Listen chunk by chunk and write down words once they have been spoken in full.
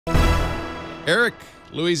Eric,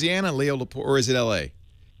 Louisiana, Leo Laporte, or is it L.A.?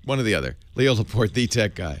 One or the other. Leo Laporte, the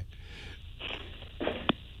tech guy.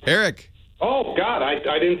 Eric. Oh, God,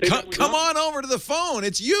 I didn't think... Come on over to the phone.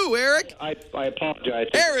 It's you, Eric. I apologize.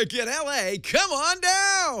 Eric in L.A., come on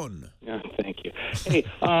down. Yeah, thank you. Hey,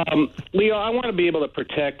 Leo, I want to be able to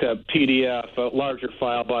protect a PDF, a larger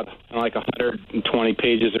file, about like 120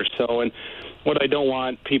 pages or so. And what I don't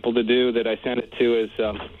want people to do that I send it to is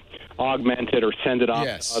augment it or send it off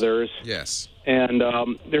to others. Yes. And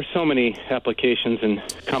there's so many applications and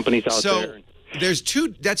companies out there. That's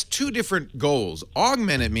two different goals.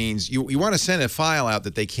 Augment it means you want to send a file out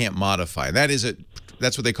that they can't modify.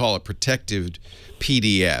 That's what they call a protected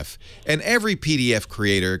PDF. And every PDF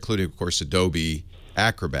creator, including, of course, Adobe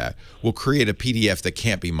Acrobat, will create a PDF that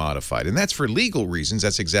can't be modified. And that's for legal reasons.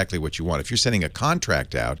 That's exactly what you want. If you're sending a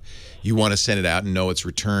contract out, you want to send it out and know it's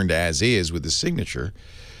returned as is with the signature.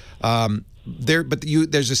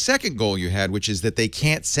 There's a second goal you had, which is that they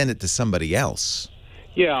can't send it to somebody else.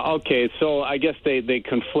 Yeah, okay. So I guess they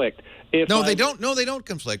conflict. They don't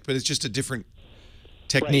conflict, but it's just a different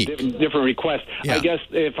technique. Right, different request. Yeah. I guess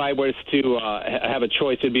if I was to have a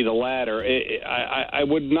choice, it'd be the latter. I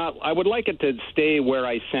would like it to stay where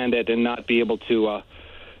I send it and not be able to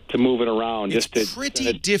move it around. It's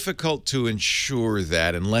pretty difficult to ensure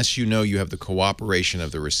that unless you know you have the cooperation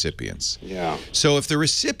of the recipients. Yeah. So if the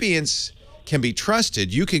recipients can be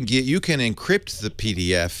trusted, you can encrypt the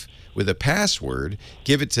PDF with a password,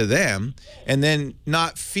 give it to them, and then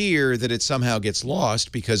not fear that it somehow gets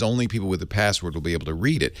lost because only people with the password will be able to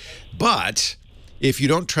read it. But if you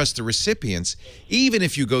don't trust the recipients, even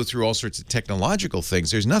if you go through all sorts of technological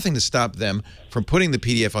things, there's nothing to stop them from putting the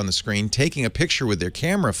PDF on the screen, taking a picture with their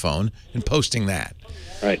camera phone, and posting that.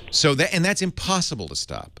 Right. So that's impossible to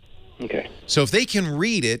stop. Okay. So if they can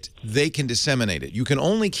read it, they can disseminate it. You can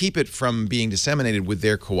only keep it from being disseminated with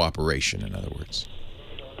their cooperation, in other words.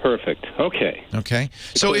 Perfect. Okay. Okay.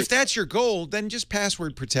 So if that's your goal, then just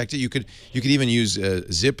password protect it. You could even use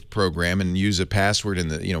a zip program and use a password in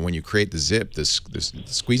the when you create the zip, the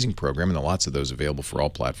squeezing program, and there are lots of those available for all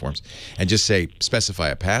platforms, and just specify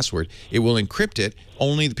a password. It will encrypt it.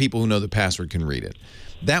 Only the people who know the password can read it.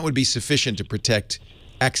 That would be sufficient to protect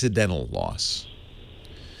accidental loss.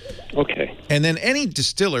 Okay. And then any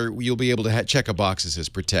distiller, you'll be able to check a box that says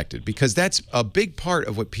protected, because that's a big part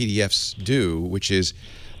of what PDFs do, which is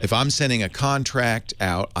if I'm sending a contract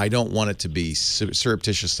out, I don't want it to be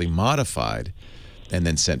surreptitiously modified and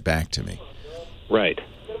then sent back to me. Right.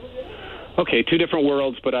 Okay, two different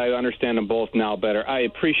worlds, but I understand them both now better. I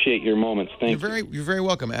appreciate your moments. Thank you. You're very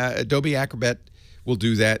welcome. Adobe Acrobat will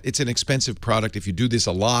do that. It's an expensive product. If you do this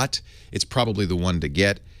a lot, it's probably the one to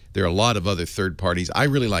get. There are a lot of other third parties. I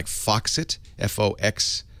really like Foxit, F-O-X-I-T.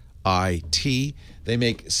 They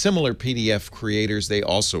make similar PDF creators. They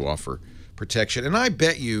also offer protection. And I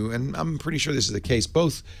bet you, and I'm pretty sure this is the case,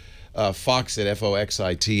 both Foxit,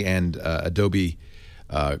 F-O-X-I-T, and Adobe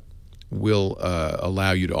will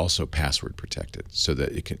allow you to also password protect it so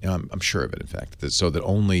that it can, I'm sure of it, in fact, so that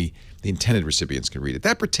only the intended recipients can read it.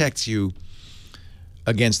 That protects you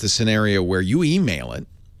against the scenario where you email it.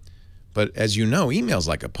 But as you know, email's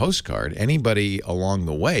like a postcard. Anybody along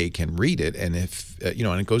the way can read it, and if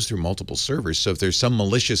and it goes through multiple servers. So if there's some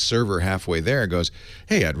malicious server halfway there, it goes,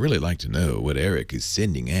 "Hey, I'd really like to know what Eric is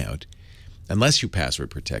sending out." Unless you password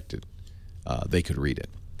protect it, they could read it.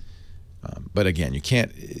 But again, you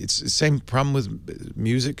can't. It's the same problem with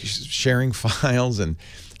music sharing files and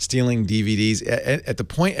stealing DVDs. At the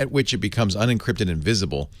point at which it becomes unencrypted and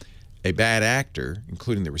visible, a bad actor,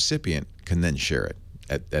 including the recipient, can then share it.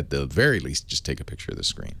 At the very least, just take a picture of the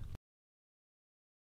screen.